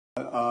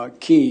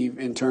Kyiv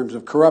in terms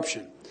of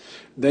corruption.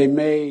 They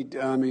made,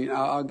 I mean,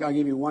 I'll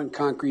give you one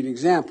concrete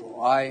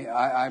example.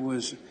 I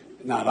was,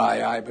 not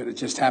but it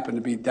just happened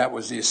to be that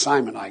was the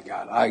assignment I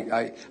got.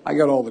 I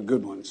got all the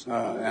good ones.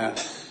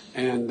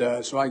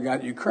 So I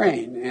got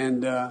Ukraine.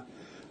 And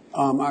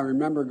I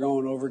remember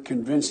going over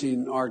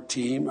convincing our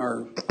team,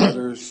 or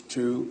others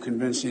too,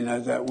 convincing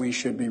us that we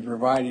should be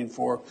providing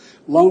for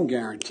loan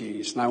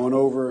guarantees. And I went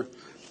over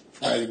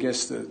for, I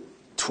guess, the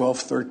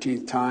 12th,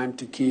 13th time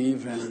to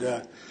Kyiv,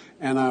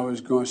 and I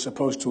was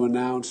supposed to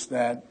announce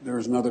that there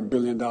was another $1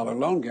 billion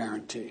loan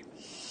guarantee.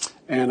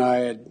 And I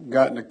had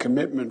gotten a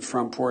commitment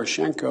from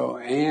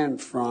Poroshenko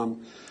and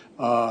from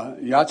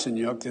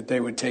Yatsenyuk that they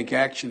would take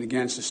action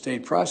against the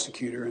state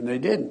prosecutor, and they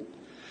didn't.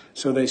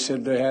 So they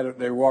said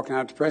they were walking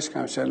out to the press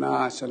conference. I said, no,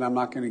 I said, we're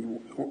not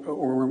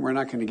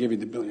going to give you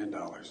the $1 billion.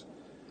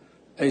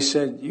 They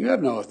said, you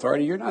have no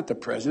authority. You're not the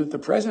president. The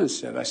president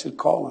said. I said,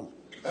 call him.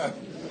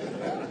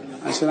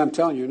 I said, I'm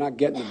telling you, you're not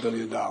getting the $1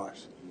 billion.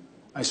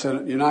 I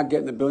said, you're not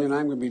getting the $1 billion.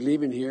 I'm going to be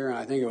leaving here. And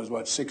I think it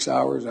was, 6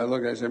 hours? I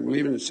looked, I said, I'm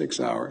leaving in 6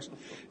 hours.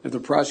 If the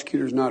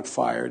prosecutor's not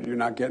fired, you're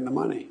not getting the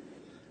money.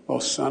 Well,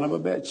 son of a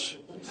bitch.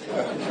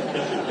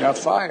 Got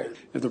fired.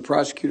 If the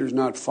prosecutor's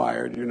not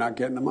fired, you're not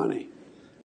getting the money.